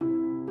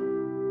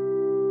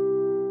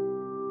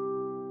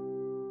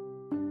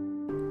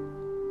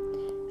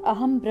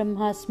Aham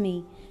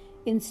Brahmasmi.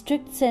 In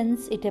strict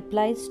sense, it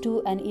applies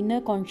to an inner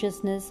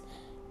consciousness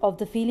of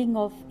the feeling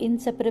of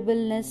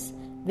inseparableness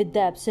with the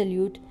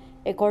Absolute,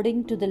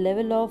 according to the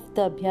level of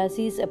the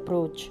Abhyasi's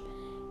approach.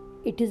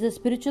 It is a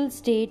spiritual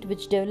state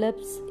which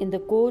develops in the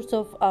course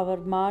of our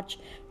march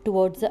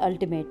towards the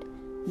ultimate.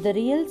 The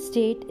real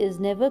state is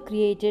never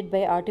created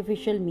by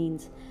artificial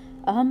means.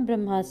 Aham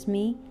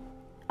Brahmasmi,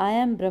 I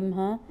am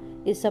Brahma,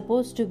 is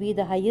supposed to be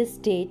the highest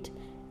state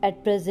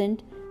at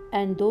present,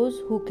 and those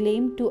who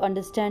claim to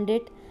understand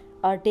it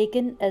are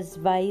taken as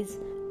wise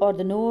or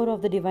the knower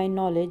of the divine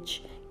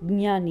knowledge,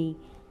 Jnani.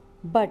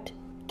 But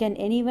can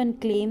anyone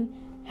claim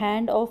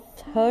hand of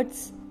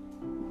hearts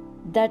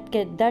that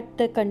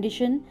the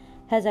condition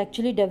has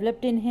actually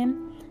developed in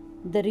him?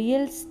 The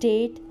real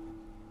state,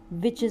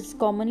 which is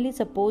commonly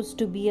supposed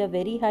to be a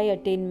very high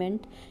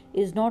attainment,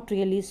 is not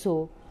really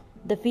so.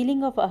 The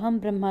feeling of Aham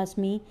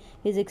Brahmasmi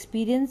is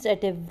experienced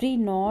at every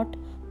knot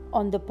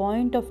on the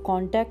point of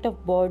contact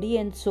of body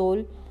and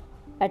soul.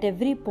 At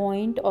every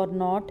point or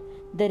knot,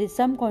 there is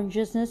some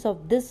consciousness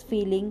of this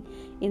feeling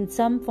in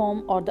some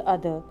form or the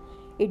other.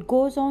 It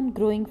goes on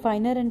growing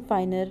finer and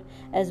finer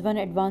as one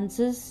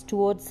advances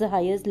towards the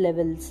highest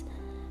levels.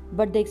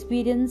 But the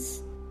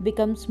experience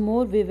becomes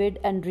more vivid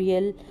and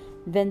real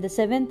when the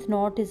seventh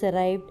knot is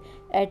arrived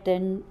at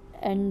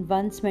and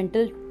one's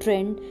mental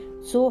trend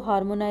so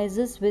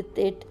harmonizes with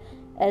it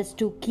as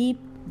to keep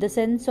the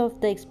sense of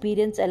the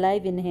experience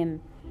alive in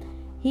him.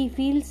 He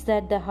feels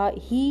that the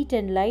heat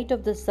and light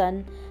of the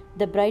sun,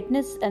 the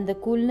brightness and the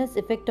coolness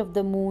effect of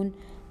the moon,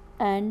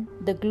 and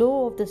the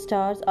glow of the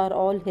stars are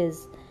all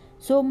his.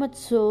 So much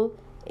so,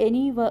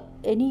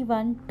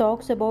 anyone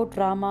talks about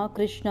Rama,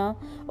 Krishna,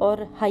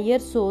 or higher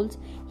souls,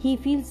 he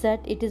feels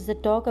that it is the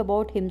talk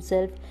about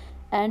himself,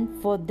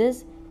 and for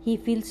this he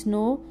feels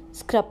no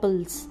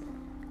scruples.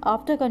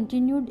 After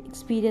continued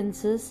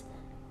experiences,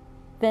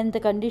 when the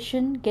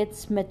condition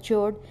gets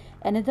matured,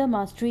 another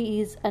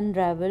mastery is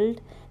unraveled.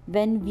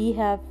 When we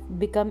have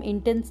become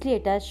intensely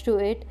attached to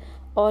it,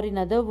 or in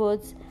other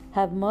words,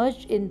 have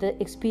merged in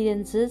the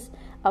experiences,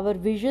 our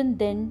vision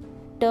then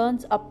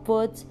turns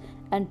upwards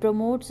and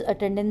promotes a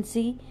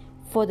tendency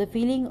for the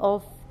feeling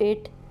of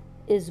it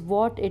is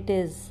what it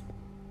is.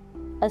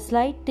 A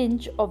slight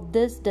tinge of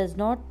this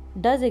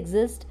does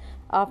exist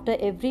after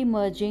every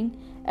merging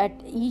at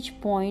each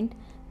point,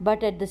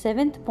 but at the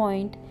seventh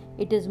point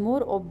it is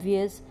more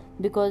obvious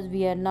because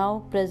we are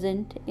now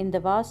present in the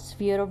vast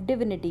sphere of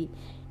divinity,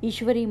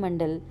 Ishwari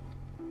Mandal.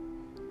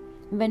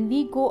 When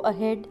we go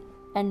ahead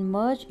and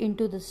merge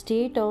into the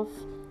state of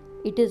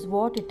it is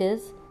what it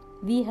is,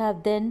 we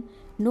have then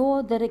no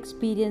other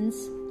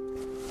experience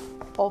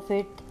of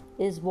it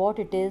is what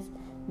it is.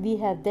 We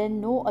have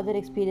then no other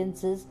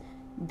experiences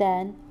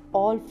than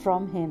all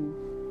from him.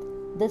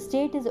 The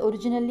state is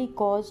originally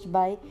caused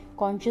by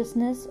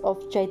consciousness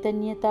of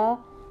Chaitanyata,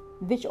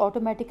 which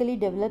automatically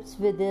develops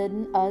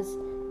within us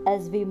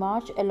as we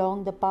march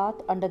along the path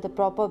under the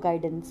proper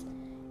guidance.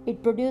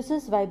 It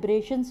produces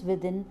vibrations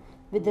within,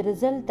 with the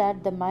result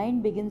that the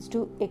mind begins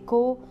to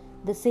echo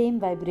the same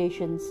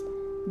vibrations.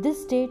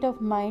 This state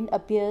of mind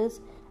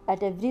appears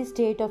at every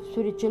state of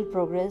spiritual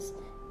progress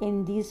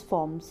in these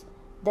forms.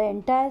 The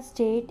entire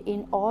state,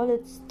 in all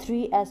its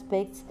three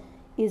aspects,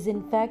 is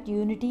in fact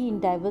unity in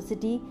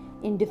diversity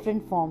in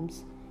different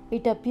forms.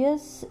 It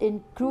appears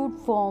in crude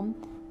form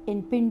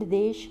in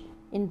Pindadesh,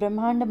 in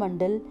Brahmanda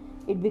Mandal.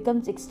 It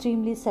becomes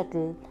extremely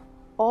subtle.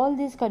 All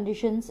these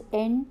conditions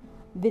end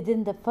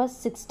within the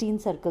first 16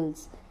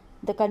 circles.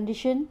 The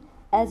condition,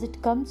 as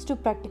it comes to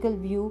practical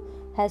view,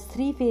 has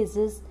three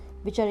phases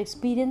which are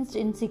experienced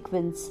in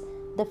sequence.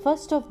 The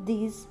first of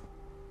these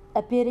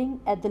appearing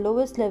at the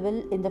lowest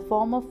level in the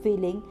form of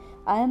feeling,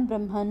 I am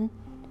Brahman,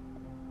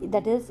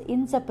 that is,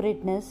 in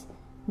separateness.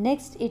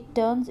 Next, it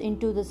turns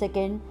into the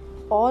second,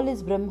 all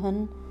is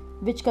Brahman,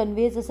 which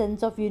conveys a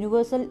sense of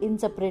universal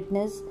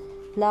inseparateness.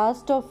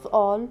 Last of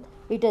all,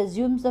 it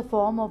assumes the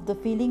form of the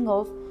feeling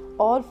of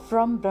all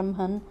from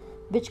Brahman,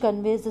 which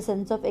conveys the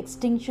sense of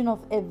extinction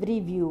of every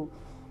view.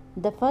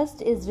 The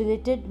first is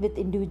related with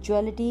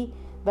individuality,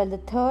 while the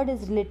third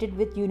is related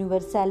with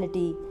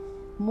universality.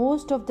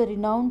 Most of the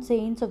renowned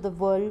saints of the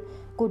world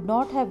could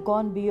not have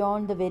gone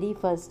beyond the very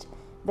first,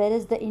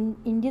 whereas the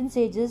Indian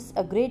sages,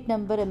 a great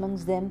number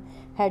amongst them,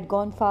 had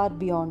gone far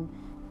beyond.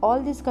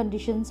 All these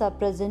conditions are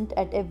present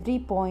at every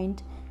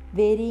point,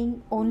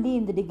 varying only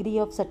in the degree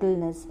of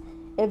subtleness.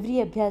 Every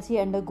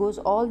Abhyasi undergoes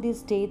all these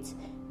states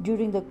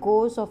during the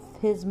course of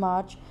his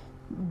march,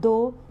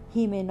 though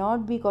he may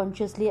not be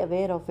consciously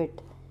aware of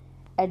it.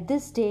 At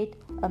this state,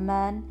 a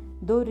man,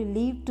 though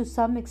relieved to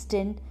some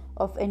extent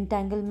of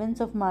entanglements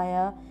of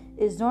Maya,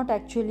 is not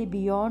actually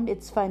beyond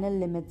its final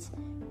limits.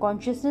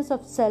 Consciousness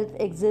of self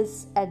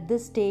exists at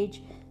this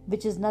stage,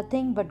 which is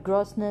nothing but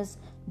grossness,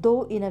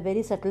 though in a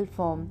very subtle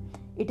form.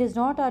 It is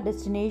not our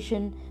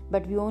destination,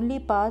 but we only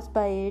pass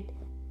by it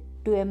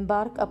to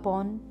embark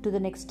upon to the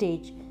next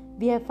stage.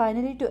 We have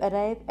finally to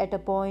arrive at a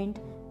point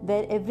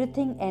where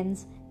everything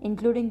ends,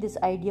 including this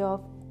idea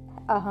of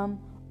Aham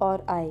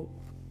or I.